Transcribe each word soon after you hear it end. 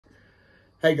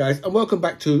Hey guys, and welcome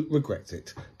back to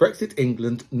Brexit. Brexit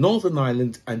England, Northern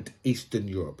Ireland and Eastern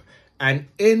Europe. And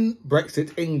in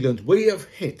Brexit England, we have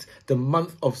hit the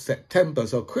month of September.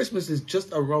 So Christmas is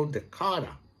just around the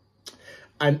corner.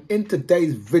 And in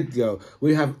today's video,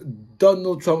 we have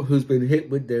Donald Trump, who's been hit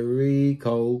with the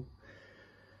recall.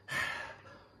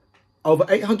 Over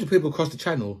 800 people across the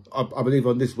channel, I believe,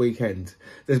 on this weekend.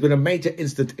 There's been a major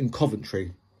incident in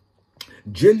Coventry.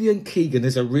 Gillian Keegan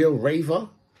is a real raver.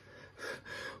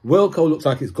 Wilco looks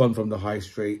like it's gone from the high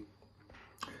street.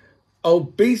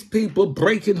 Obese people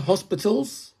breaking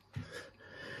hospitals.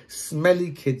 Smelly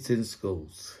kids in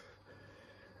schools.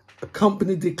 A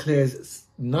company declares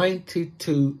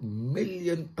 £92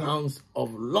 million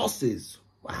of losses.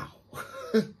 Wow.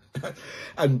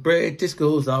 And British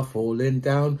schools are falling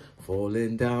down,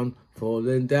 falling down,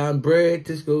 falling down.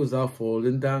 British schools are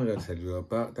falling down. I'm going to tell you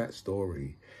about that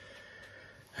story.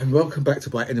 And welcome back to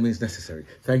By Any Means Necessary.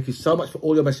 Thank you so much for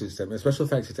all your messages sent me. A special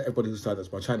thanks to everybody who signed up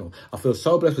to my channel. I feel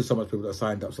so blessed with so much people that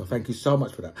signed up, so thank you so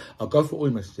much for that. I'll go through all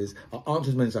your messages. I'll answer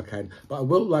as many as I can, but I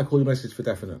will like all your messages for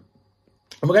definite.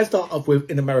 And we're going to start off with,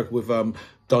 in America, with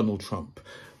Donald Trump.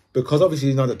 Because obviously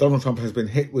you know that Donald Trump has been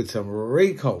hit with some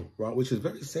recall, right, which is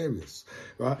very serious,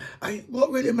 right? What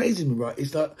really amazes me, right,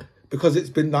 is that because it's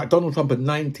been like Donald Trump and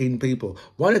 19 people.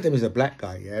 One of them is a black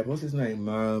guy, yeah? What's his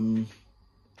name?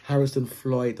 Harrison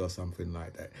Floyd or something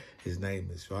like that. His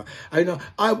name is, right? I know.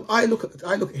 I look at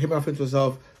him and I think to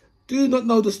myself, do you not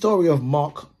know the story of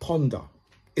Mark Ponder?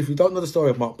 If you don't know the story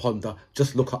of Mark Ponder,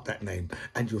 just look up that name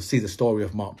and you'll see the story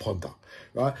of Mark Ponder,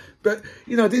 right? But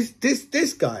you know,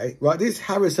 this guy, right? This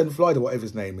Harrison Floyd or whatever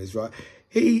his name is, right?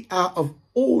 He, out of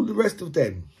all the rest of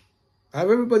them, out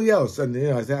of everybody else, and you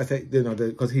know, I say, you know,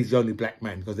 because he's the only black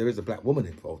man, because there is a black woman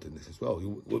involved in this as well.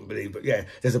 You wouldn't believe, but yeah,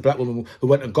 there's a black woman who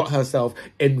went and got herself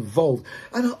involved.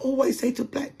 And I always say to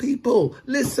black people,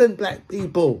 listen, black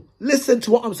people, listen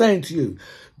to what I'm saying to you.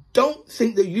 Don't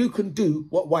think that you can do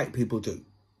what white people do.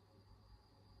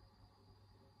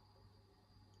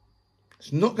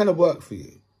 It's not going to work for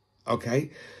you, okay?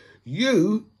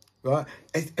 You, right,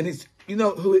 and it's, you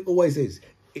know who it always is?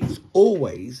 It's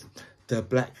always the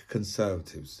black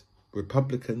conservatives,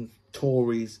 Republicans,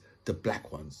 Tories, the black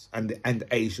ones, and the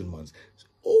Asian ones. It's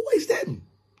always them.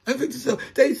 And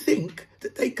they think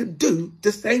that they can do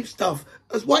the same stuff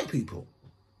as white people.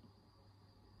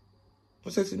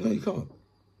 I said to them, no, you can't.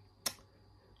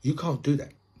 You can't do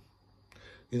that.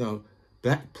 You know,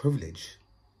 black privilege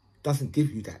doesn't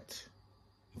give you that.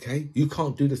 Okay? You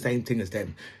can't do the same thing as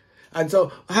them. And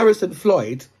so Harrison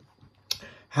Floyd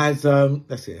has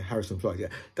that's it, Harrison Floyd, yeah.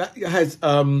 That has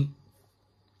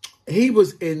he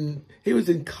was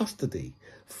in custody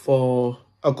for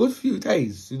a good few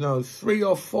days, you know, 3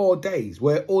 or 4 days,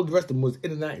 where all the rest of them was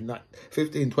in and out in like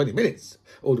 15, 20 minutes,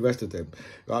 all the rest of them,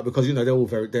 right? Because, you know, they're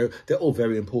all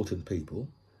very important people.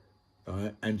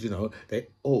 Right? And, you know, they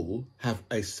all have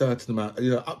a certain amount,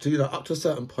 you know, up to a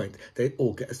certain point, they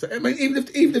all get a certain, I mean,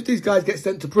 even if these guys get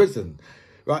sent to prison,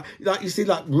 right? Like, you see,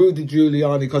 like, Rudy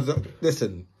Giuliani, because,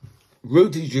 listen,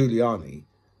 Rudy Giuliani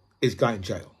is going to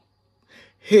jail.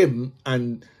 Him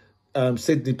and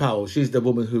Sidney Powell, she's the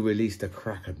woman who released the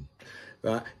Kraken,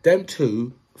 right? Them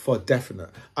two, for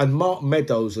definite. And Mark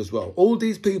Meadows as well. All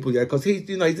these people, yeah, because he's,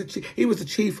 you know, he was the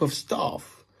chief of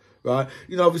staff. Right,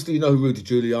 you know, obviously, you know who Rudy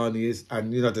Giuliani is,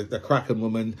 and you know the Kraken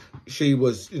woman. She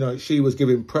was, you know, she was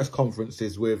giving press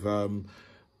conferences with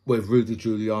Rudy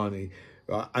Giuliani,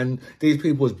 right? And these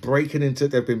people was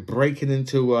they've been breaking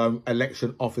into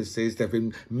election offices. They've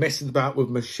been messing about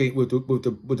with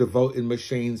the voting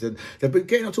machines, and they've been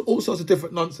getting into all sorts of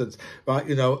different nonsense, right?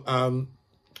 You know,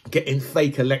 getting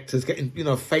fake electors, you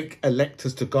know, fake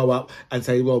electors to go up and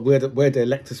say, well, we're the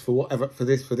electors for whatever, for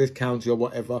this county or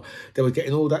whatever. They were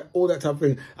getting all that type of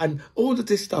thing. And all of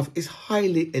this stuff is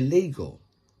highly illegal.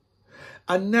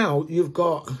 And now you've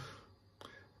got,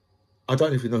 I don't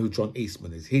know if you know who John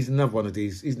Eastman is. He's another one of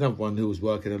these. He's another one who was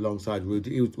working alongside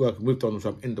Rudy. He was working with Donald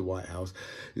Trump in the White House,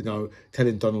 you know,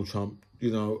 telling Donald Trump, you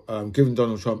know, giving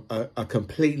Donald Trump a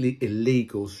completely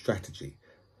illegal strategy.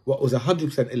 What was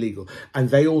 100% illegal, and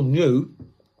they all knew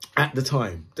at the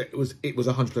time that it was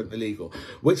 100% illegal,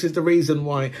 which is the reason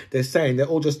why they're saying, they're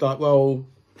all just like, well,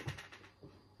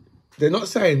 they're not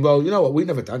saying, well, you know what, we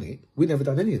never done it, we never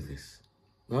done any of this,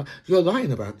 right? You're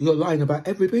lying about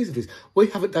every piece of this. We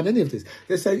haven't done any of this.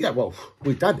 They're saying, yeah, well,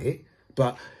 we've done it,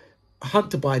 but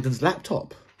Hunter Biden's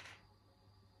laptop.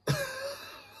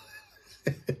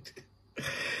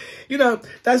 You know,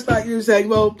 that's like you saying,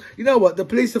 well, you know what, the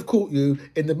police have caught you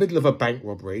in the middle of a bank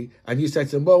robbery, and you said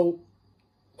to them, well,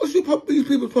 what's these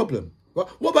people's problem? Right?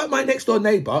 What about my next door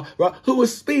neighbour, right, who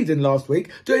was speeding last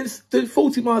week, doing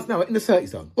 40 miles an hour in the 30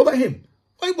 zone? What about him?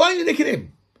 Why are you nicking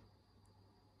him?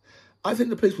 I think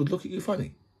the police would look at you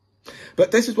funny.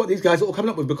 But this is what these guys are all coming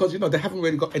up with, because, you know, they haven't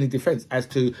really got any defence as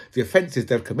to the offences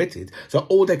they've committed. So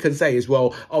all they can say is,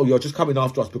 well, oh, you're just coming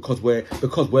after us because we're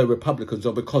Republicans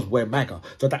or because we're MAGA.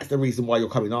 So that's the reason why you're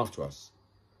coming after us.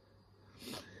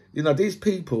 You know, these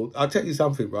people, I'll tell you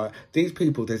something, right? These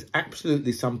people, there's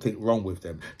absolutely something wrong with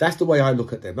them. That's the way I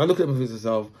look at them. I look at them as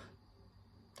myself,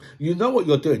 you know what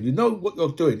you're doing. You know what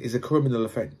you're doing is a criminal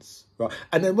offence, right?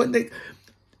 And then when they,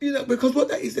 you know, because what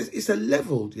that is, it's a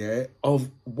level, yeah,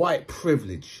 of white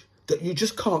privilege that you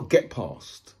just can't get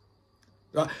past.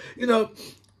 Right? You know,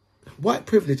 white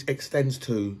privilege extends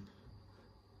to,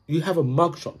 you have a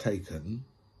mugshot taken,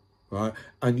 right,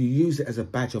 and you use it as a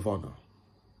badge of honour.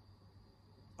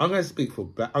 I'm going to speak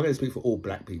for all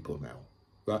black people now,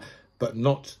 right? But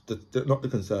not the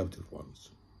conservative ones,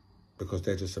 because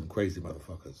they're just some crazy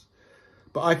motherfuckers.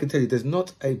 But I can tell you, there's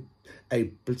not a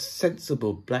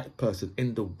sensible black person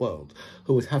in the world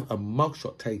who would have a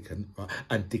mugshot taken, right,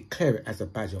 and declare it as a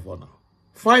badge of honour.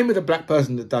 Find me the black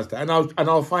person that does that, and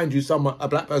I'll find you a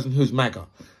black person who's MAGA.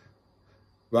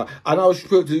 Right, and I'll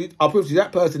prove to you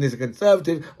that person is a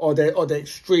conservative or they're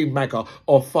extreme MAGA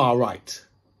or far right.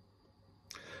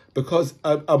 Because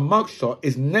a mugshot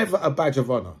is never a badge of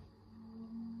honour.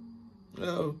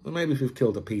 Well, maybe if you've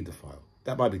killed a paedophile,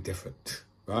 that might be different,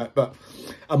 right? But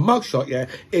a mugshot, yeah,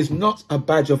 is not a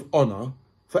badge of honour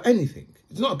for anything.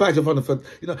 It's not a badge of honour for,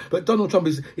 you know, but Donald Trump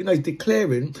is, you know, he's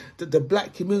declaring that the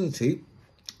black community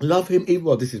love him even,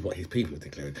 well, this is what his people are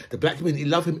declaring. The black community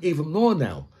love him even more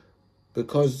now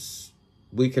because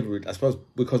we can, I suppose,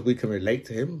 because we can relate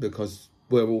to him, because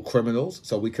we're all criminals,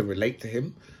 so we can relate to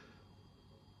him.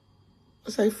 I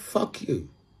say, fuck you.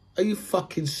 Are you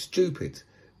fucking stupid?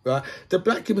 Right? The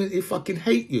black community fucking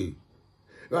hate you.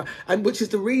 Right? And which is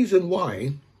the reason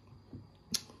why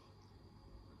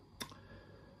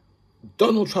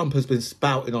Donald Trump has been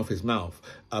spouting off his mouth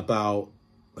about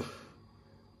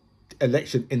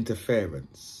election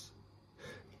interference.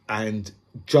 And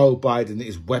Joe Biden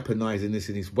is weaponising this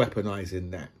and he's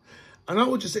weaponising that. And I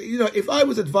would just say, you know, if I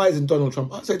was advising Donald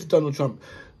Trump, I'd say to Donald Trump,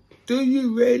 do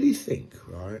you really think,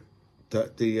 right,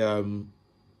 that the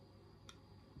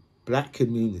black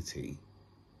community,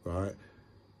 right?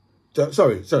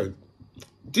 Sorry.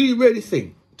 Do you really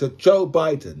think that Joe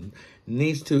Biden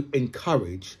needs to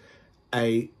encourage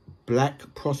a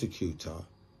black prosecutor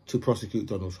to prosecute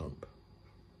Donald Trump?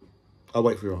 I'll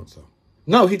wait for your answer.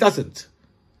 No, he doesn't.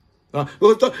 Well,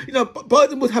 you know,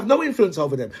 Biden would have no influence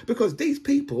over them because these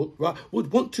people, right,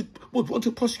 would want to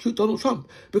prosecute Donald Trump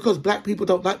because black people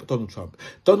don't like Donald Trump.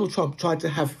 Donald Trump tried to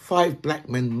have 5 black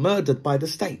men murdered by the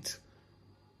state.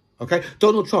 Okay,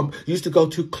 Donald Trump used to go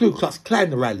to Ku Klux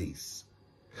Klan rallies.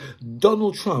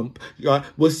 Donald Trump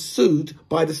was sued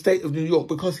by the state of New York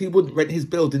because he wouldn't rent his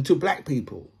building to black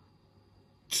people.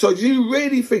 So do you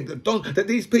really think that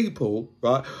these people,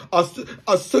 right,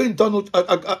 are suing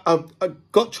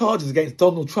got charges against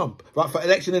Donald Trump, right, for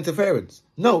election interference?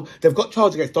 No, they've got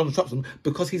charges against Donald Trump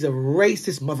because he's a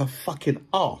racist motherfucking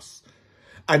arse.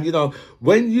 And, you know,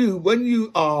 when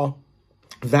you are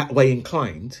that way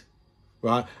inclined,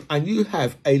 right, and you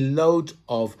have a load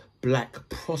of black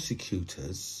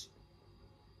prosecutors,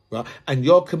 right, and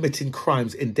you're committing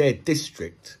crimes in their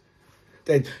district,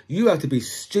 then you have to be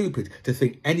stupid to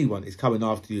think anyone is coming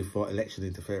after you for election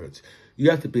interference.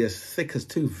 You have to be as thick as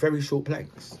 2 very short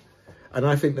planks. And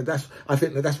I think that's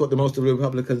what the most of the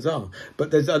Republicans are.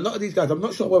 But there's a lot of these guys. I'm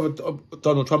not sure whether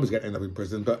Donald Trump is going to end up in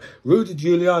prison, but Rudy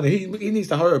Giuliani, he needs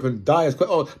to hurry up and die as quick,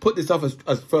 or put this off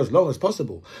for as long as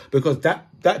possible, because that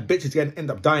bitch is going to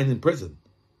end up dying in prison.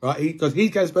 Right, because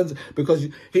he's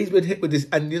been hit with this,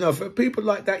 and, you know, for people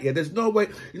like that, yeah, there's no way,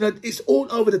 you know, it's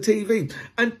all over the TV.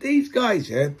 And these guys,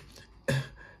 yeah,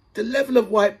 the level of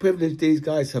white privilege these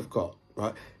guys have got,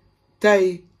 right,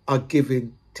 they are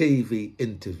giving TV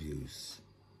interviews.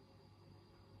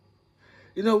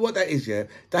 You know what that is, yeah?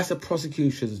 That's a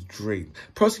prosecution's dream.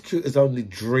 Prosecutors only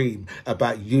dream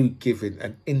about you giving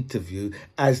an interview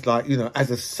as, like, you know, as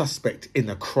a suspect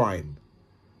in a crime.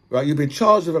 Right, you've been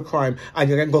charged with a crime and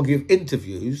you're then going to give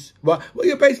interviews. Well,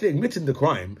 you're basically admitting the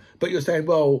crime, but you're saying,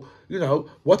 well, you know,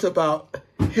 what about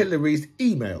Hillary's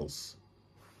emails?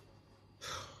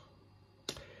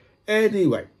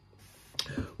 Anyway,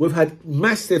 we've had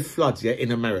massive floods, yeah,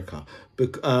 in America.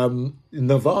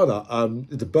 Nevada,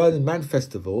 the Burning Man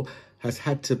Festival has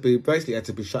had to be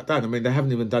shut down. I mean, they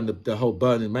haven't even done the whole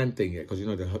Burning Man thing yet, because, you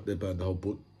know, they burned the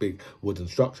whole big wooden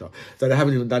structure. So they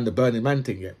haven't even done the Burning Man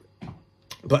thing yet.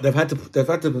 But they've had to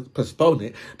postpone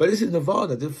it. But this is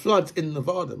Nevada. The floods in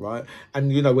Nevada, right?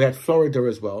 And you know we had Florida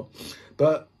as well,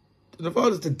 but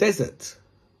Nevada's the desert.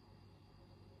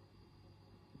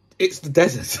 It's the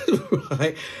desert,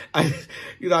 right? And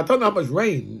you know I don't know how much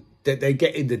rain that they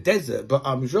get in the desert, but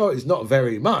I'm sure it's not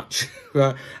very much,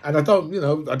 right? And I don't, you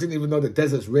know, I didn't even know that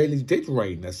deserts really did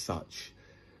rain as such,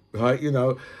 right? You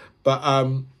know, but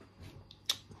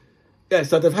yeah.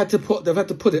 So they've had to put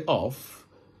it off.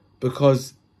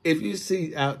 Because if you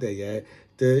see out there, yeah,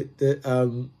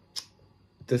 the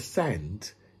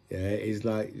sand, yeah, is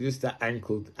like just that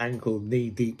ankle knee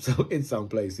deep. So in some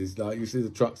places, like you see the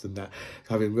trucks and that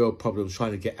having real problems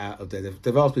trying to get out of there.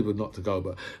 They've asked people not to go,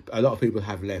 but a lot of people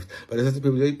have left. But there's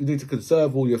people, you need to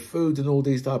conserve all your food and all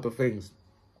these type of things.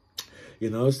 You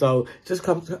know, so it just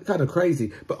comes kind of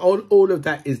crazy. But all of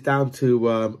that is down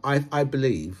to I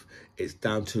believe it's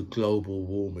down to global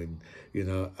warming. You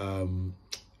know.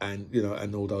 And you know,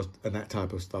 and all those and that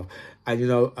type of stuff, and you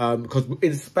know, because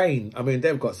in Spain, I mean,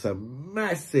 they've got some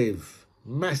massive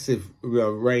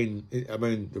rain. I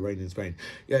mean, the rain in Spain,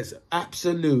 yeah, it's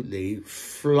absolutely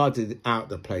flooded out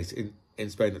the place in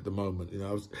Spain at the moment. You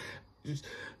know,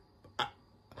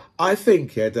 I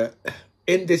think that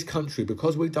in this country,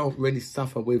 because we don't really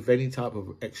suffer with any type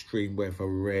of extreme weather,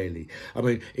 really. I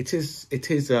mean, it is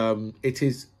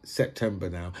September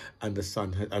now, and the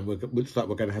sun, and looks like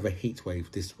we're going to have a heat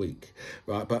wave this week,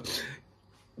 right? But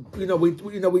you know, we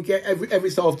get every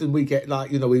so often we get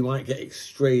like, you know, we might get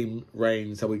extreme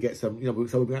rain, so we get some, you know,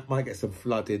 so we might get some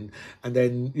flooding, and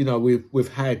then you know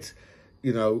we've had,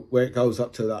 you know, where it goes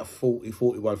up to like 40,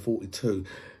 41, 42.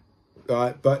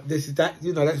 Right, but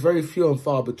you know, that's very few and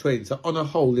far between. So on a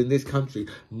whole, in this country,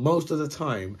 most of the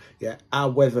time, yeah, our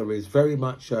weather is very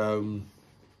much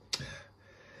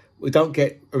we don't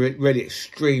get really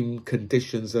extreme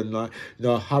conditions and like, you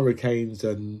know, hurricanes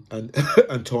and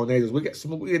and tornadoes. We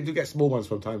do get small ones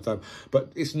from time to time,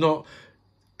 but it's not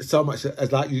so much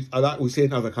as like we see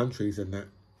in other countries. And that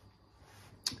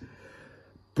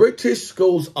British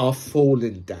schools are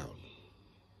falling down,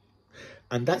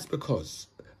 and that's because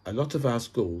a lot of our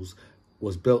schools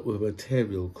was built with a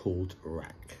material called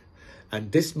rack,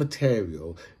 and this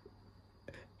material,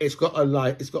 it's got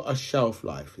a shelf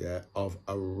life, yeah, of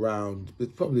around,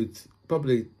 it's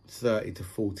probably 30 to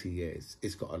 40 years.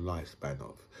 It's got a lifespan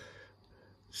of.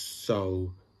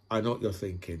 So I know what you're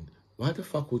thinking. Why the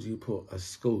fuck would you put a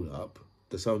school up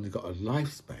that's only got a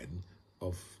lifespan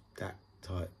of that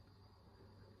type?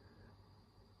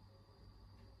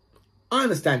 I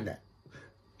understand that,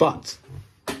 but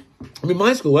I mean,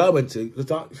 my school where I went to was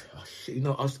like, oh shit, you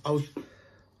know, I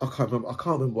can't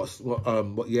remember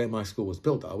what year my school was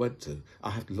built that I went to. I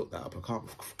have to look that up.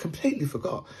 Completely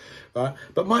forgot, right?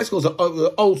 But my school's an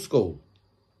old school,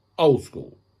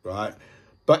 right?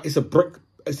 But it's a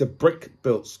brick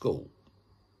built school,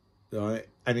 right?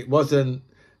 And it wasn't.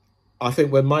 I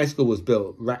think when my school was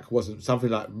built, rack wasn't something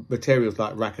like materials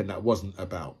like rack, and that wasn't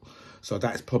about. So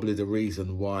that's probably the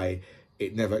reason why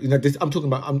it never. You know, I'm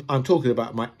talking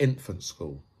about my infant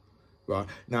school. Right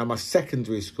now, my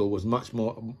secondary school was much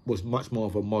more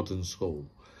of a modern school,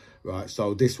 right?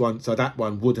 So that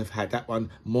one would have had, that one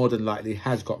more than likely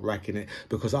has got rack in it,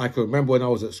 because I can remember when I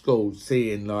was at school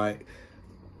seeing like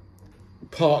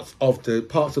parts of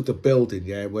the building,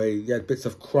 yeah, where you had bits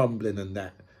of crumbling and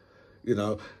that, you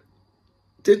know,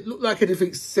 didn't look like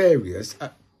anything serious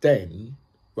then,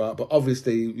 right? But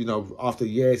obviously, you know, after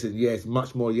years and years,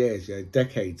 much more years, yeah,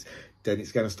 decades, then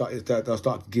it's going to start. They'll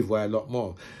start to give way a lot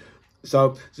more.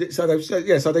 So they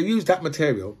use that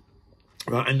material,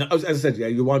 right? And as I said, yeah,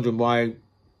 you're wondering why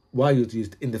you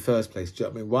used it in the first place. Do you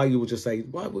know what I mean? Why you would just say,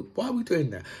 why are we doing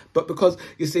that? But because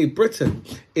you see, Britain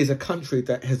is a country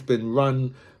that has been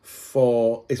run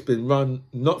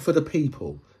not for the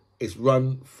people. It's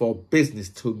run for business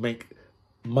to make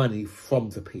money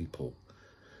from the people.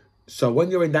 So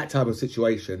when you're in that type of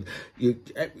situation, you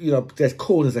know, there's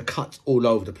corners are cut all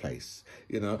over the place.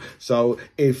 You know, so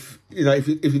if you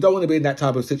don't want to be in that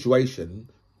type of situation,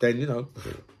 then you know,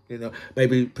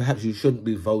 maybe perhaps you shouldn't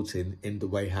be voting in the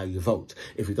way how you vote.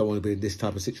 If you don't want to be in this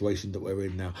type of situation that we're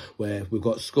in now, where we've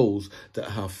got schools that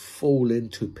have fallen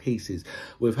to pieces.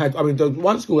 The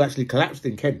one school actually collapsed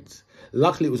in Kent.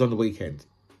 Luckily, it was on the weekend.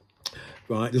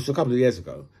 Right, this was a couple of years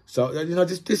ago. So you know,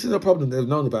 this is a problem they've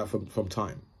known about from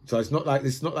time. So it's not like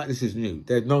this is new.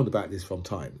 They've known about this from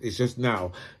time. It's just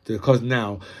now, because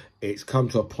now it's come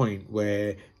to a point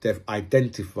where they've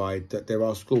identified that there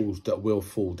are schools that will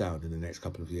fall down in the next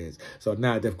couple of years. So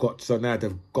now they've got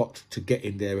to get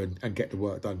in there and get the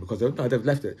work done, because they've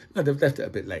left it a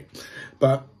bit late.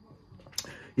 But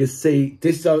you see,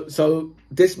 this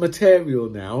material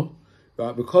now,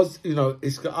 right? Because, you know,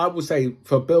 I would say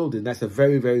for building, that's a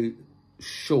very, very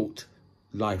short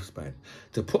lifespan.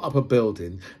 To put up a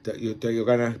building that you're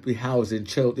going to be housing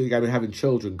children, you're going to be having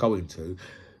children going to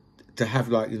have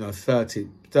like, you know, 30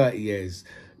 years,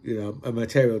 you know, a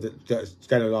material that's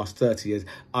going to last 30 years,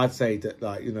 I'd say that,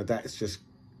 like, you know, that's just,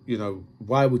 you know,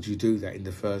 why would you do that in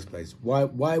the first place? Why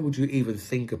would you even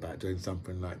think about doing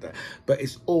something like that? But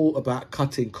it's all about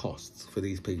cutting costs for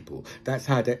these people. That's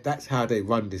how they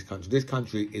run this country. This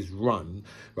country is run,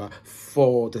 right,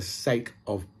 for the sake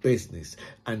of business,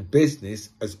 and business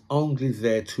is only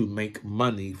there to make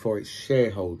money for its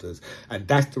shareholders, and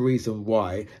that's the reason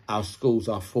why our schools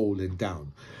are falling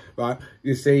down, right?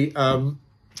 You see,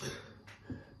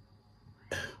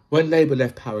 when Labour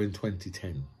left power in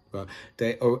 2010. Right,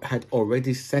 they had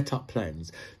already set up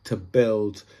plans to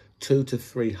build 200 to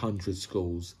 300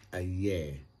 schools a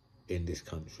year in this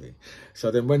country.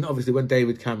 So then when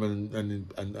David Cameron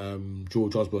and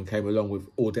George Osborne came along with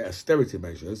all their austerity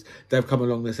measures, they've come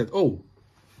along and said, oh,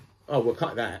 we'll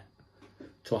cut that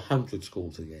to 100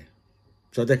 schools a year.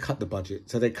 So they cut the budget.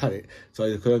 So they cut it. So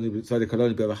they could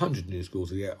only build 100 new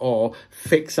schools a year, or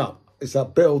fix up. It's a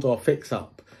build or fix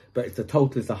up, but the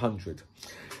total is 100.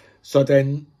 So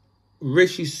then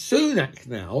Rishi Sunak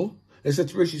now, they said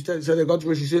to Rishi Sunak, so they've gone to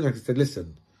Rishi Sunak and said,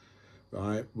 listen,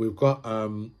 right, we've got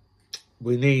a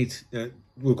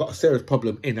serious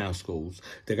problem in our schools.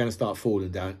 They're going to start falling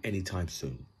down anytime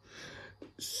soon.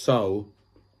 So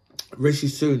Rishi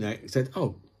Sunak said,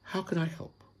 oh, how can I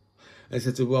help? And they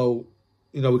said, well,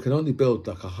 you know, we can only build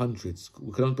like 100.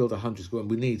 We can only build 100 schools,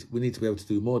 and we need to be able to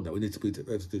do more than that. We need to be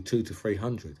able to do 200 to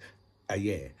 300 a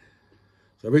year.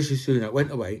 So Rishi Sunak went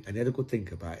away and he had a good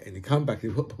think about it, and he came back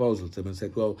and he put a proposal to them and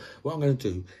said, well, what I'm going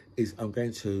to do is I'm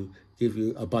going to give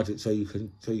you a budget so you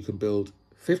can build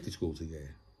 50 schools a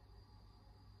year.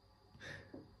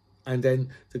 And then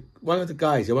one of the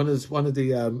guys from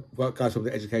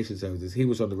the education services, he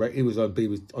was on the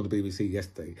BBC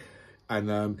yesterday,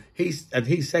 and he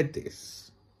said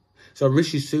this. So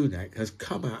Rishi Sunak has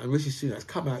come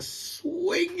out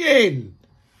swinging,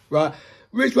 right?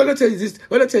 Rich, when I tell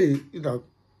you, you know,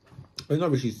 well,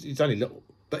 not Rich, he's only little,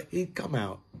 but he'd come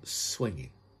out swinging,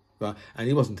 right? And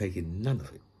he wasn't taking none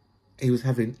of it.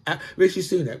 Rishi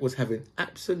Sunak was having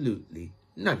absolutely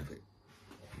none of it.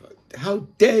 How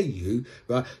dare you,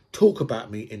 right, talk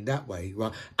about me in that way,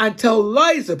 right, and tell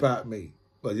lies about me?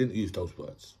 Well, he didn't use those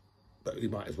words, but he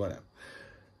might as well have.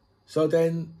 So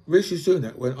then Rishi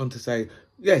Sunak went on to say,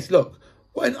 yes, look,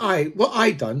 what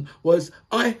I done was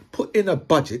I put in a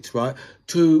budget, right,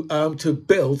 to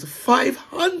build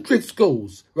 500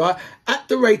 schools, right, at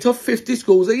the rate of 50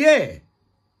 schools a year.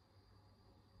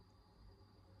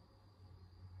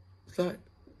 It's like,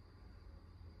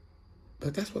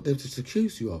 but that's what they've just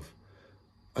accused you of,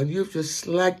 and you've just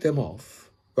slagged them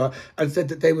off, right, and said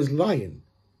that they was lying.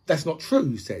 That's not true,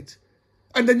 you said,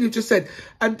 and then you just said,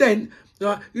 and then.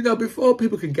 You know, before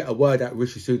people can get a word out of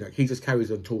Rishi Sunak, he just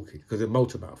carries on talking because they're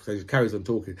motor-mouth, so he just carries on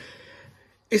talking.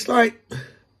 It's like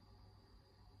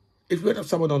if you went up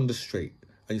someone on the street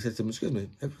and you said to them, excuse me,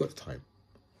 have you got time?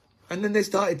 And then they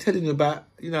started telling you about,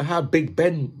 you know, how Big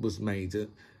Ben was made,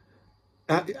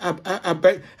 how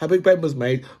Big Ben was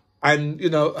made, and, you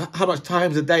know, how much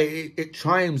times a day it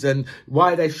chimes, and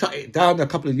why they shut it down a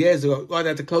couple of years ago, why they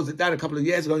had to close it down a couple of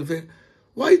years ago. And you think,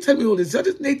 why are you telling me all this? I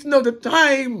just need to know the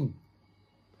time.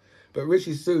 But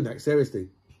Rishi Sunak, seriously,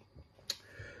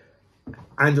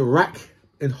 and a rack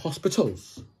in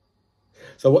hospitals.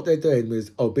 So what they're doing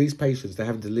is obese patients, they're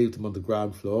having to leave them on the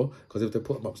ground floor, because if they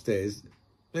put them upstairs,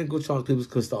 there's a good chance people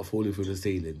could start falling through the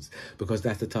ceilings, because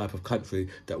that's the type of country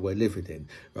that we're living in,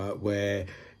 right, where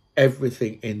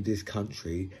everything in this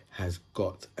country has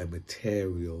got a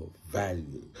material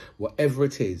value. Whatever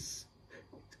it is,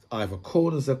 either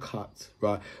corners are cut,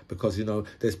 right? Because, you know,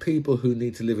 there's people who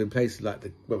need to live in places like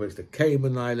whether it's the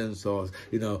Cayman Islands or,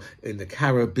 you know, in the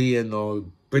Caribbean or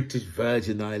British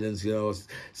Virgin Islands, you know,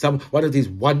 one of these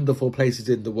wonderful places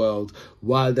in the world,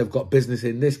 while they've got business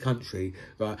in this country,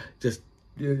 right? Just,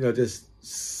 you know, just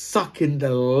sucking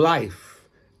the life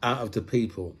out of the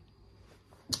people.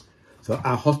 So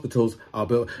our hospitals are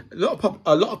built. A lot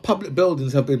of public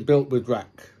buildings have been built with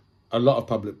rack. A lot of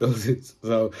public buildings.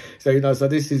 So you know, so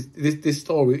this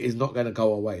story is not going to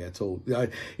go away at all. You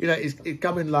know, it's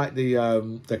coming like the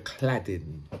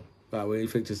cladding. Right, when you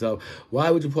think to yourself,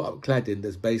 why would you put up cladding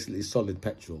that's basically solid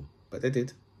petrol? But they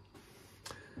did.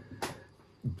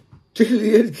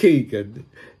 Gillian Keegan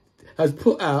has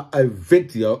put out a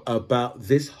video about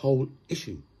this whole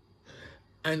issue.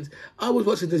 And I was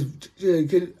watching this,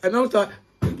 and I was like,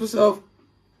 to myself,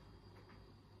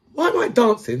 why am I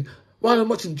dancing while I'm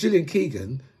watching Gillian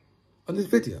Keegan on this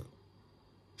video.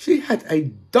 She had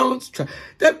a dance track.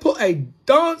 They put a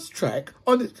dance track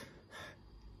on this.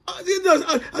 I was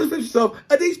thinking to myself,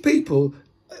 are these people,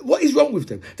 what is wrong with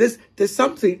them? There's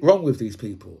something wrong with these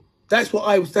people. That's what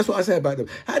I say about them.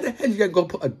 How the hell are you going to go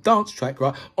put a dance track,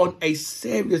 right, on a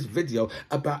serious video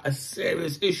about a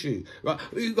serious issue, right?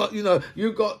 You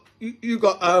got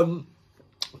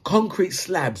concrete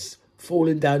slabs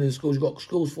falling down in schools. You've got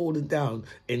schools falling down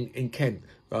in Kent,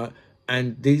 right?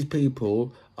 And these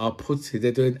people are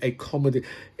they're doing a comedy.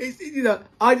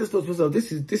 I just thought to myself, this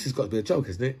has got to be a joke,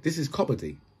 isn't it? This is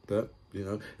comedy. But,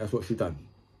 that's what she's done.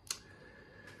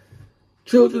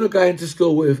 Children are going to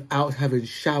school without having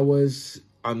showers,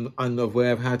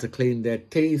 unaware of how to clean their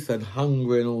teeth and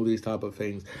hungry and all these type of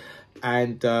things.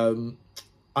 And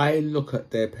I look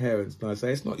at their parents and I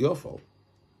say, it's not your fault.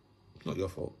 It's not your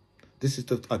fault. This is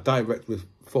a direct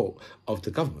fault of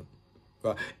the government.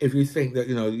 Right? If you think that,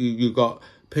 you got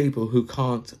people who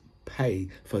can't pay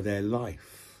for their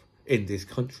life in this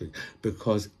country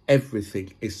because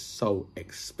everything is so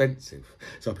expensive.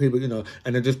 So people,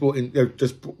 and they've just brought in the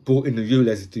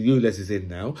ULEZ. The ULEZ is in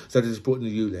now, so they just brought in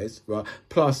the ULEZ, right?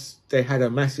 Plus, they had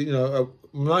a massive, a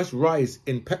nice rise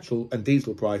in petrol and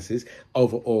diesel prices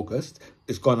over August.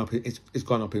 It's gone up. It's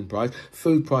gone up in price.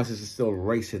 Food prices are still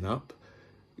racing up.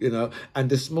 And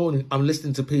this morning I'm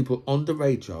listening to people on the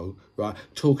radio, right,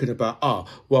 talking about,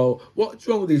 well, what's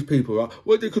wrong with these people, right?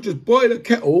 Well, they could just boil a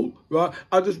kettle, right,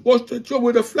 and just wash the job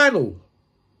with a flannel.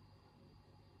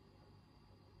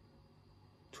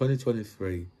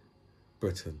 2023,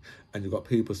 Britain, and you've got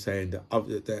people saying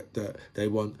that they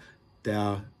want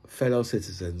their fellow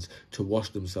citizens to wash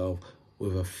themselves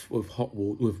with hot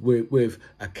water, with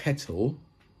a kettle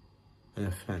and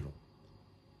a flannel.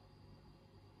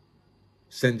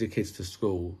 Send your kids to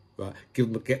school, right?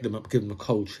 Give them a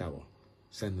cold shower.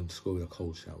 Send them to school with a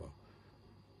cold shower.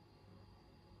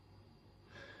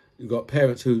 You've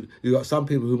got some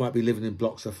people who might be living in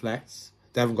blocks of flats.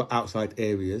 They haven't got outside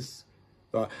areas,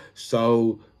 right?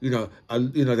 So,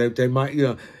 they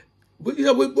might,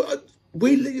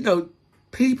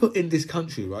 people in this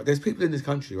country, right? There's people in this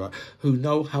country, right, who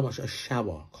know how much a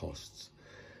shower costs.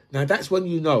 Now, that's when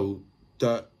you know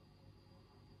that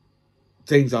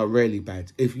things are really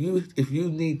bad. If you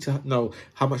need to know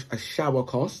how much a shower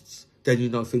costs, then you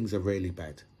know things are really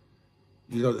bad.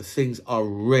 You know that things are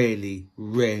really,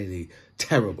 really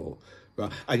terrible,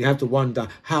 right? And you have to wonder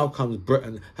how comes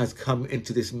Britain has come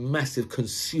into this massive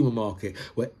consumer market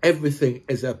where everything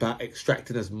is about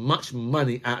extracting as much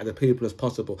money out of the people as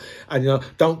possible. And,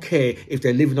 don't care if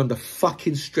they're living on the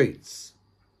fucking streets.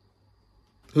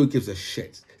 Who gives a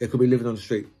shit? They could be living on the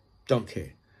street. Don't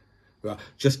care. Right,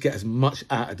 just get as much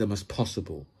out of them as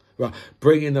possible. Right,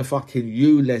 bring in a fucking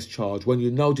ULEZ charge when you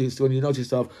notice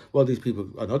yourself, well, I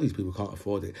know these people can't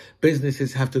afford it.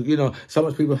 Businesses have to, so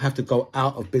much people have to go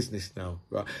out of business now.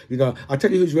 Right, I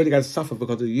tell you who's really going to suffer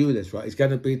because of the ULEZ. Right, it's going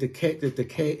to be the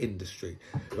care industry.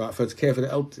 Right, for care for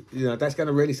the elderly, that's going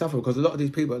to really suffer because a lot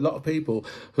of people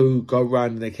who go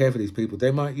around and they care for these people, they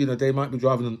might be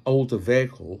driving an older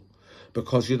vehicle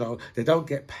because they don't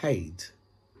get paid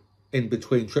in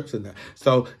between trips and that.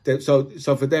 So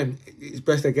for them, it's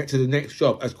best they get to the next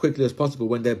job as quickly as possible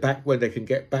when they can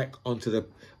get back onto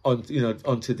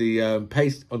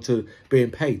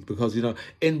being paid, because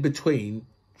in between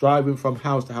driving from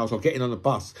house to house or getting on a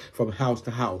bus from house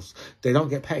to house, they don't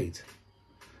get paid.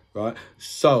 Right,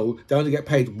 so they only get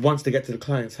paid once they get to the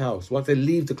client's house. Once they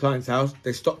leave the client's house,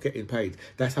 they stop getting paid.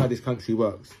 That's how this country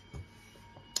works.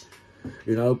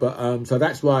 But so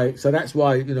that's why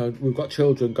we've got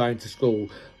children going to school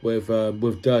with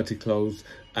dirty clothes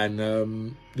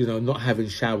and not having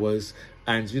showers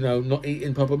and not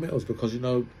eating proper meals because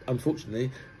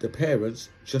unfortunately the parents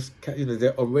just can't,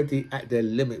 they're already at their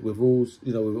limit with all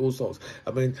sorts. I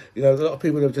mean, a lot of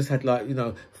people have just had like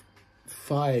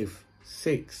 £5,000,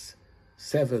 £6,000,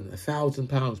 £7,000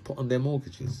 £1,000 put on their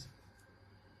mortgages.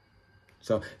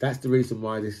 So that's the reason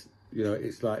why this.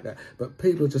 It's like that. But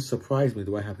people just surprise me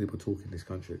the way how people talk in this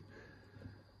country.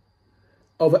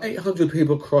 Over 800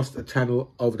 people crossed the channel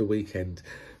over the weekend.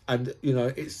 And,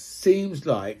 it seems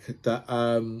like that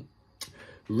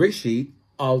Rishi,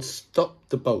 I'll stop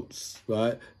the boats,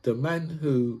 right? The man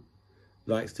who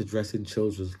likes to dress in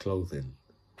children's clothing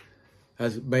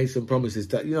has made some promises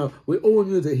that, we all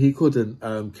knew that he couldn't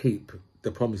keep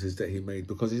the promises that he made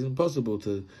because it's impossible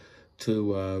to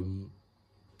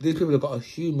these people have got a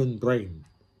human brain.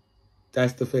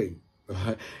 That's the thing,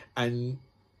 right? And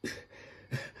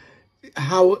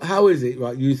how is it,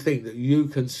 right? You think that you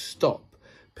can stop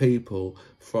people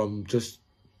from just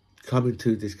coming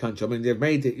to this country. I mean, they've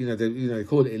made it, they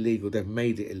call it illegal. They've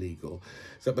made it illegal.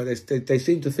 So, but they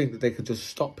seem to think that they could just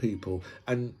stop people.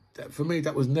 And for me,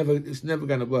 it's never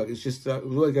going to work. It's just, it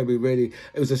was always going to be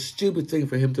it was a stupid thing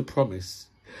for him to promise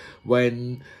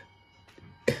when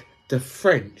the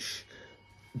French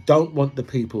don't want the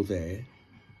people there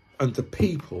and the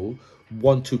people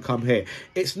want to come here.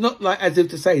 It's not like as if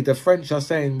to say the French are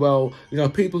saying, well,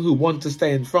 people who want to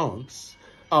stay in France,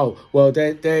 oh, well,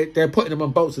 they're putting them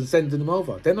on boats and sending them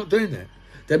over. They're not doing that.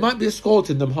 They might be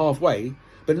escorting them halfway,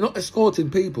 but they're not escorting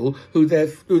people who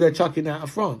they're chucking out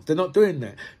of France. They're not doing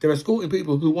that. They're escorting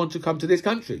people who want to come to this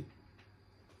country.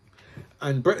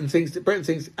 And Britain thinks,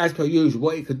 as per usual,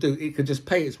 what it could do, it could just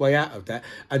pay its way out of that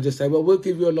and just say, well, we'll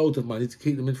give you a load of money to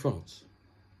keep them in France.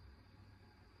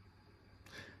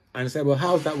 And say, well,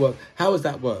 how has that worked? How has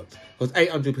that worked? Because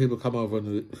 800 people come over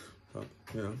and,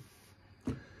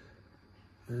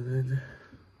 And then,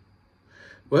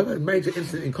 we have a major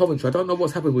incident in Coventry. I don't know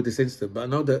what's happened with this incident, but I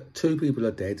know that 2 people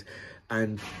are dead,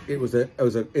 and it was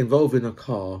involving a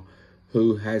car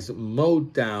who has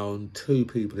mowed down 2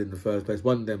 people in the first place.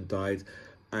 One of them died,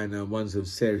 and one of them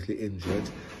seriously injured,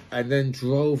 and then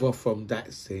drove off from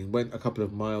that scene, went a couple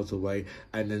of miles away,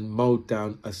 and then mowed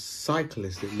down a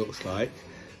cyclist, it looks like,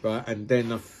 right? And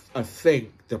then I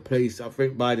think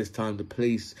by this time the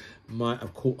police might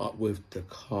have caught up with the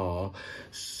car,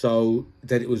 so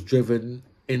that it was driven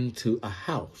into a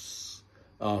house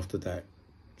after that.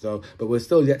 So, but we're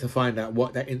still yet to find out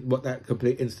what that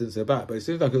complete incident's about. But it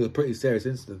seems like it was a pretty serious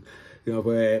incident,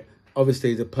 where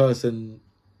obviously the person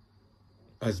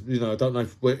has, I don't know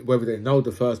whether they know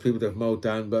the first people they've mowed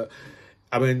down, but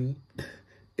I mean,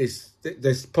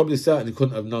 there's probably certainly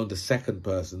couldn't have known the second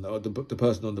person or the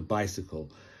person on the bicycle.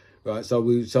 Right, so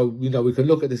we can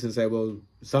look at this and say, well,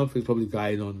 something's probably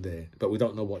going on there, but we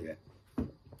don't know what yet.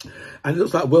 And it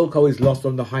looks like Wilko is lost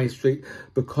on the high street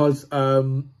because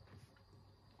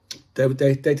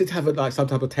they did have some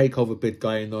type of takeover bid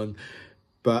going on,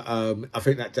 but I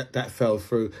think that fell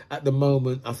through. At the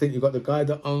moment, I think you've got the guy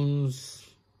that owns,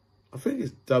 I think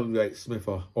it's W.H. Smith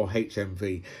or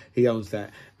HMV. He owns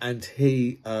that, and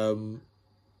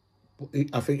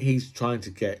I think he's trying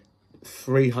to get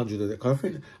 300 of it.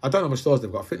 I don't know how much stores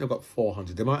they've got. I think they've got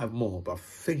 400. They might have more, but I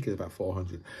think it's about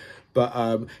 400.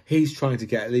 But he's trying to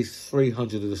get at least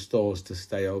 300 of the stores to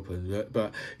stay open.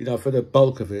 But for the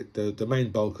bulk of it, the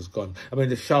main bulk has gone. I mean,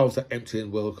 the shelves are empty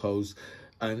in Wilko's,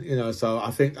 and so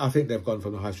I think they've gone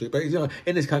from the high street. But in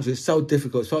this country, it's so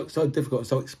difficult, so difficult and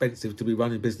so expensive to be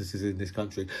running businesses in this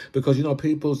country because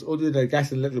people's all their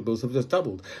gas and electric bills have just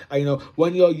doubled. And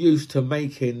when you're used to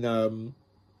making a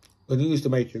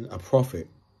profit,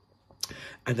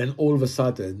 and then all of a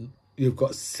sudden you've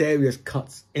got serious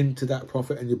cuts into that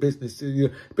profit, and your business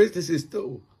is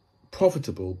still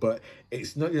profitable, but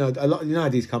it's not. A lot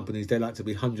of these companies, they like to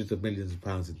be hundreds of millions of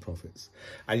pounds in profits,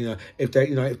 and if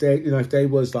there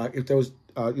was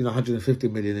 150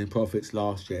 million in profits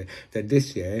last year, then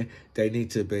this year they need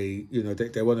to be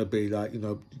they want to be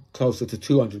closer to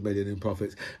 200 million in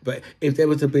profits. But if they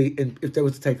were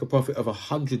to take a profit of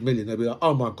 100 million, they'd be like,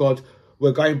 oh my God,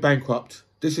 we're going bankrupt.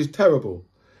 This is terrible,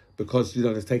 because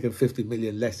they've taken 50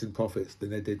 million less in profits than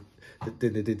they did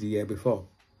the year before.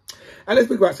 And let's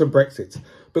speak about some Brexit,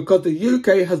 because the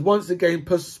UK has once again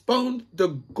postponed the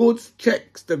goods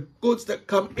checks, the goods that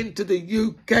come into the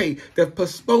UK. They've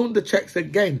postponed the checks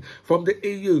again from the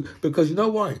EU, because you know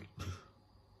why?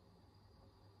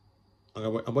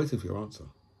 I'm waiting for your answer.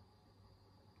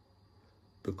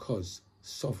 Because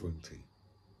sovereignty.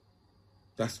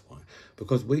 That's why.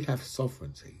 Because we have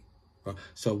sovereignty. Right?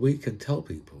 So we can tell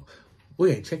people,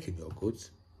 we ain't checking your goods.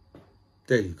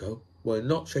 There you go. We're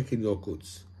not checking your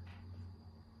goods.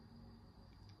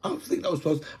 I don't think that was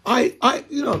supposed.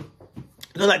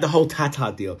 Like the whole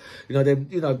Tata deal.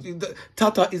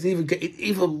 Tata is even getting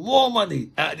even more money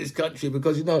out of this country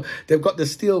because they've got the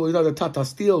steel. The Tata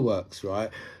Steel Works, right?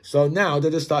 So now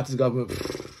they're just starting to go.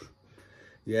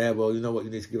 Yeah, well, you know what? You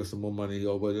need to give us some more money,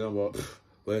 or well, you know what?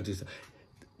 We're going to do something.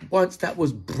 Once that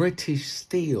was British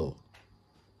Steel.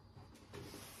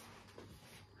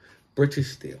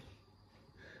 British Steel,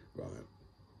 right?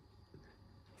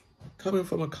 Coming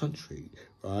from a country,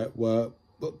 right, where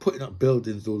we're putting up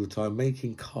buildings all the time,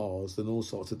 making cars and all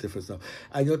sorts of different stuff,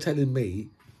 and you're telling me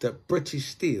that British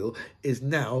Steel is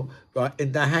now right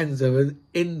in the hands of an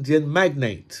Indian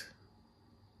magnate.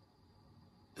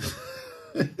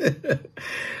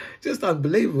 Just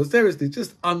unbelievable, seriously,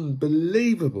 just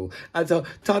unbelievable. And so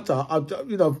Tata,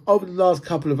 over the last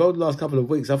couple of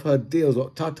weeks, I've heard deals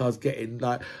what Tata's getting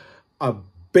like £1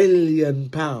 billion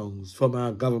from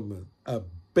our government,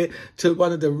 to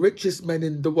one of the richest men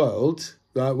in the world,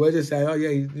 right? We're just saying, oh yeah,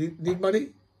 you need money?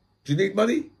 Do you need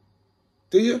money?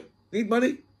 Do you need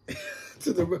money?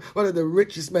 To one of the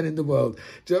richest men in the world.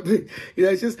 Do you know what I mean? You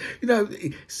know, it's just, you know,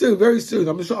 soon, very soon,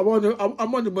 I'm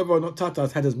wondering whether or not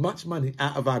Tata's had as much money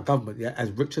out of our government yet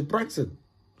as Richard Branson.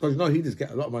 Because you know he just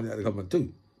get a lot of money out of the government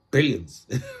too. Billions.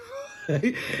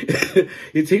 You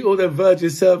think all the Virgin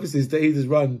services that he just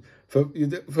run and, you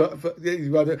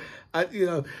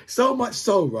know, so much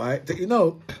so, right, that, you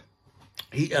know,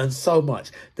 he earns so much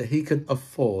that he can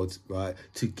afford, right,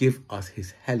 to give us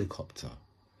his helicopter.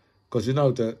 Because, you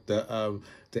know, the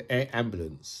air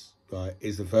ambulance, right,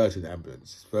 is a Virgin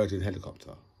ambulance, Virgin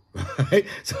helicopter, right?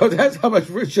 So that's how much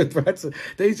Richard Branson,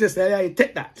 they just say, hey,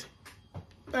 take that.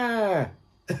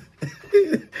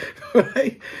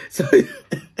 Right? So,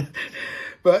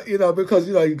 but, you know, because,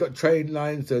 you know, you've got train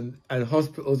lines and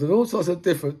hospitals and all sorts of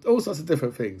different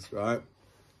things, right?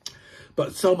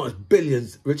 But so much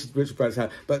billions Richard Branson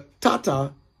had. But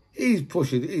Tata, he's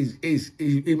pushing,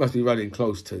 he must be running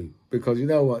close to. Because you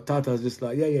know what, Tata's just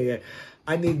like, yeah.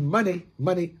 I need money.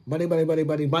 And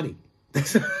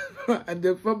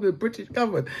they're from the British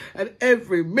government. And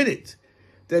every minute,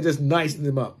 they're just nicing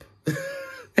them up.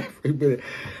 Every minute.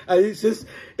 And it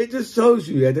just shows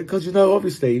you, yeah, because, you know,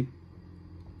 obviously,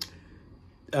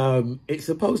 it's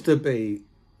supposed to be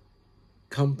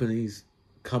companies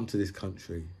come to this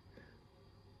country,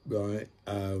 right?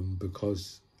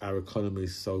 Because our economy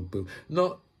is so boom.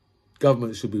 Not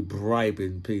government should be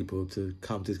bribing people to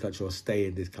come to this country or stay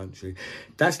in this country.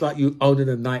 That's like you owning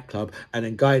a nightclub and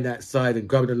then going outside and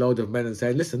grabbing a load of men and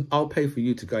saying, listen, I'll pay for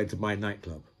you to go into my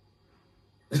nightclub.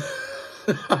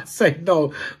 I say,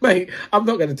 no, mate, I'm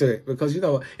not going to do it. Because you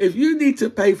know what? If you need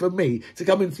to pay for me to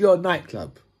come into your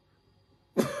nightclub,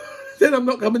 then I'm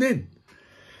not coming in.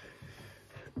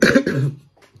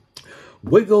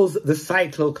 Wiggles, the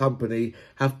cyclo company,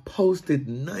 have posted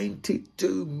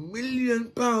 £92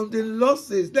 million in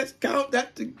losses. Let's count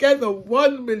that together.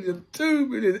 1 million, 2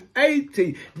 million,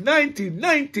 80, 90,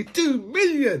 92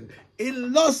 million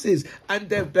in losses. And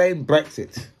they've blamed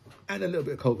Brexit and a little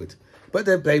bit of COVID. But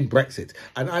they've blamed Brexit.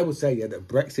 And I would say, yeah, that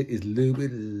Brexit is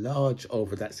looming large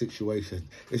over that situation.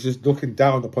 It's just looking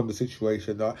down upon the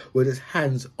situation with its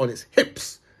hands on its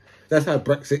hips. That's how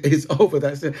Brexit is over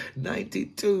that.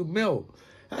 92 mil.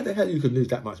 How the hell you can lose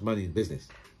that much money in business?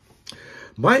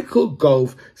 Michael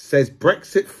Gove says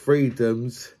Brexit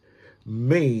freedoms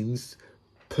means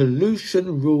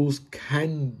pollution rules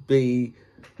can be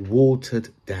watered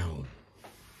down.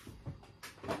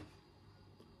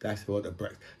 That's what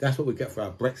we get for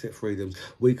our Brexit freedoms.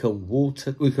 We can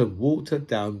water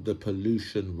down the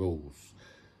pollution rules.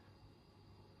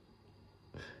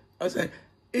 I say,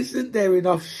 isn't there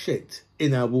enough shit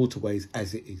in our waterways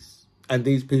as it is? And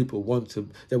these people want to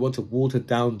water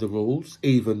down the rules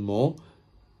even more.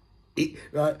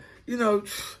 Right? You know,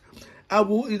 I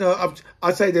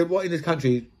say that what we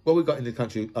got in this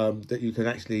country that you can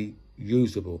actually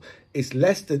usable, it's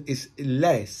less,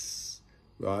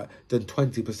 right, than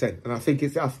 20%, and I think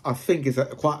it's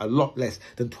quite a lot less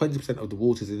than 20% of the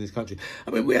waters in this country.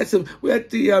 I mean, we had the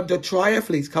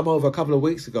triathletes come over a couple of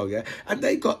weeks ago, yeah, and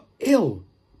they got ill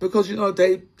because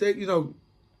triathlon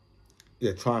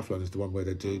is the one where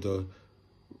they do the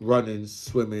running,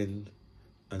 swimming,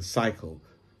 and cycle,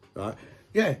 right?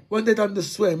 Yeah, when they done the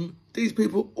swim, these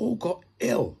people all got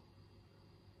ill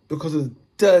because of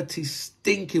dirty,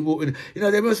 stinking water. You know,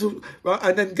 they must have, right,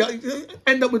 and then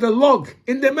end up with a log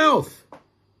in their mouth.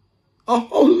 A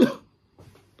whole log.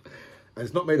 And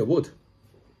it's not made of wood.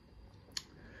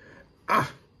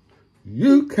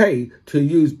 UK to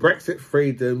use Brexit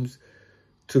freedoms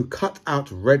to cut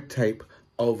out red tape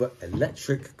over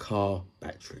electric car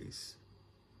batteries.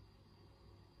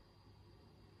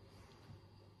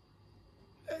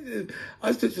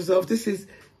 I said to myself, I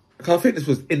think this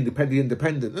was independent.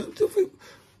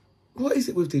 What is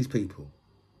it with these people?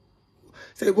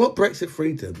 So what Brexit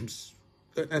freedoms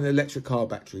and electric car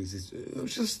batteries is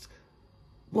just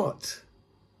what?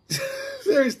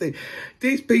 Seriously,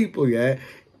 these people, yeah,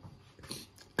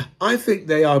 I think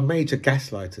they are major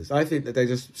gaslighters. I think that they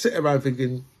just sit around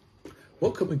thinking,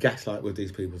 what can we gaslight with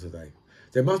these people today?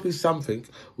 There must be something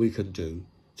we can do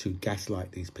to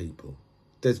gaslight these people.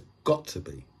 There's got to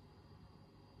be.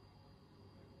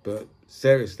 But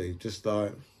seriously, just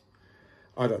like,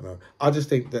 I don't know. I just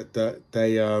think that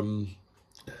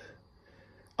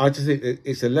I just think that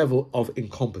it's a level of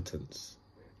incompetence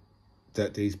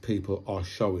that these people are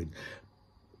showing.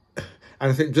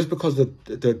 And I think just because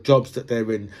the jobs that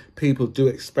they're in, people do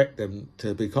expect them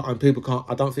to be, and people can't,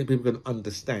 I don't think people can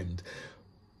understand.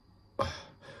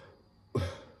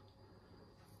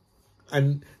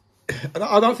 And and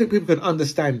I don't think people can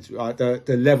understand, right,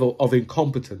 the level of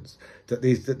incompetence that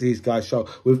these guys show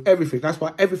with everything. That's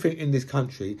why everything in this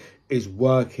country is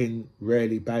working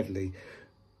really badly.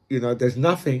 You know, there's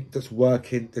nothing that's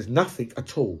working. There's nothing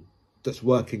at all that's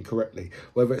working correctly.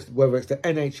 Whether it's the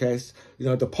NHS, you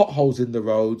know, the potholes in the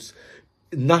roads,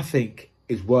 nothing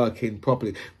is working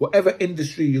properly. Whatever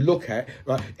industry you look at,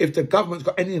 right, if the government's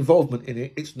got any involvement in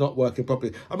it, it's not working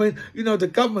properly. I mean, you know, the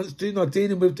government's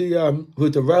dealing with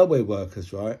the railway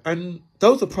workers, right, and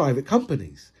those are private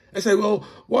companies. They say, well,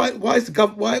 why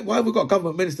have we got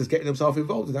government ministers getting themselves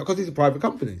involved in that? Because these are private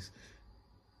companies.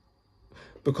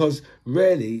 Because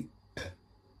really,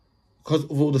 because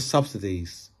of all the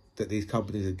subsidies that these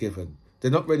companies are given, they're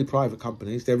not really private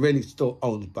companies. They're really still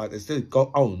owned by the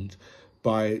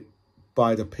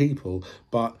people,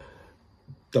 but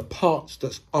the parts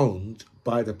that's owned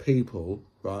by the people,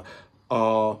 right,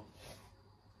 are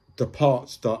the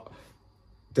parts that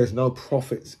there's no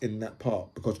profits in that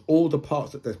part, because all the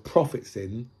parts that there's profits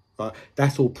in, right,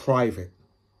 that's all private.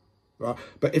 Right.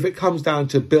 But if it comes down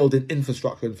to building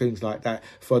infrastructure and things like that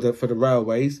for the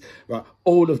railways, right,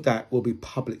 all of that will be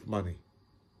public money.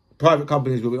 Private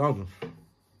companies will be, oh,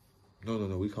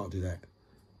 no, we can't do that.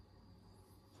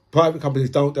 Private companies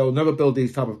they'll never build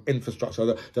these type of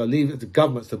infrastructure. They'll leave it to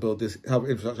governments to build this type of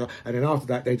infrastructure, and then after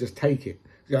that they just take it.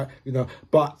 Yeah, you know.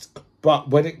 But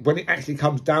when it actually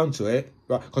comes down to it,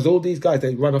 right, because all these guys,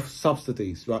 they run off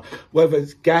subsidies, right? Whether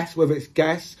it's gas,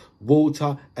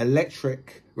 water,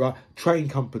 electric, right, train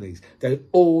companies, they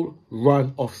all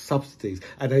run off subsidies,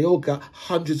 and they all got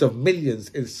hundreds of millions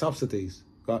in subsidies,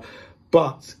 right?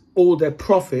 But all their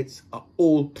profits are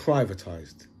all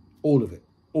privatized, all of it,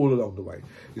 all along the way,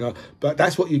 you know. But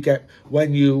that's what you get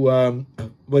when you've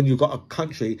got a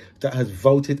country that has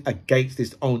voted against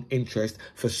its own interest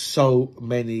for so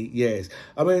many years.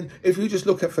 I mean, if you just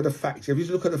look at the facts,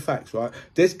 right,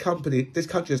 this country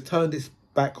has turned its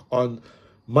back on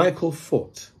Michael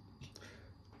Foot,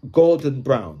 Gordon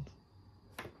Brown,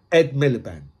 Ed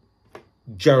Miliband,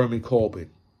 Jeremy Corbyn,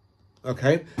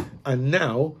 okay? And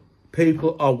now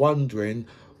people are wondering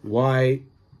why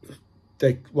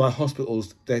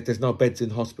hospitals, there's no beds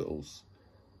in hospitals.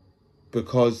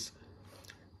 Because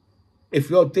if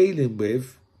you're dealing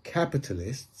with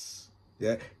capitalists,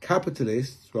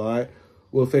 right,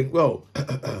 will think, well,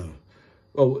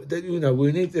 you know,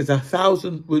 there's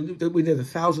 1,000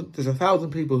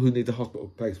 people who need a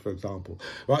hospital place, for example,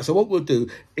 right? So what we'll do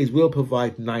is we'll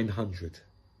provide 900.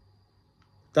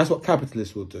 That's what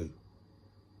capitalists will do,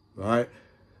 right?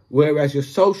 Whereas your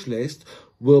socialist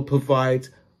will provide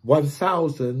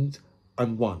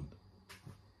 1,001.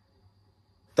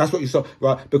 That's what you saw,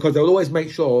 right? Because they'll always make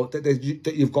sure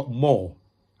that you've got more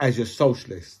as your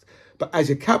socialist. But as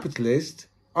your capitalist,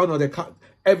 oh no, they cut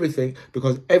everything,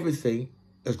 because everything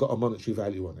has got a monetary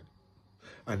value on it.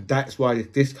 And that's why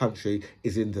this country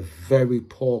is in the very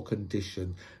poor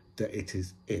condition that it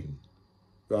is in.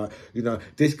 Right, you know,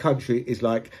 this country is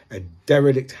like a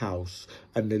derelict house,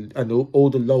 and all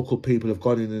the local people have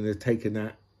gone in and they've taken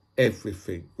out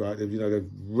everything, right? They've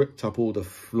ripped up all the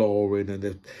flooring, and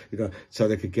they've, you know, so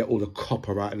they could get all the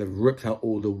copper out, and they've ripped out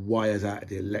all the wires out of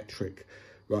the electric,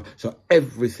 right? So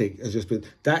everything has just been,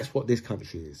 that's what this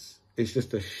country is. It's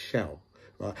just a shell,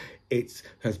 right? It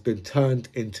has been turned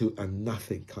into a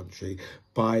nothing country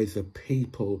by the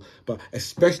people, but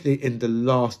especially in the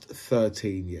last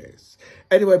 13 years.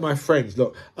 Anyway, my friends,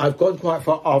 look, I've gone quite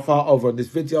far over on this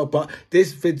video, but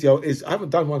this video is, I haven't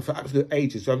done one for absolute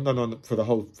ages, so I haven't done one for the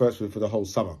whole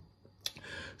summer.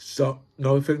 So,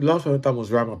 no, I think the last one I've done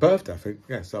was around my birthday, I think.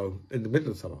 Yeah, so in the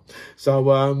middle of summer.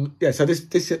 So, yeah, so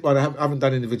this one I haven't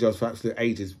done any videos for absolute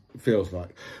ages, it feels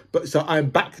like. But so I'm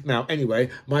back now anyway.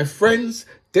 My friends,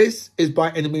 this is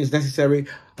By Any Means Necessary.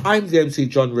 I'm the MC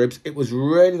John Ribs. It was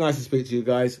really nice to speak to you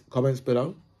guys. Comments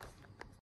below.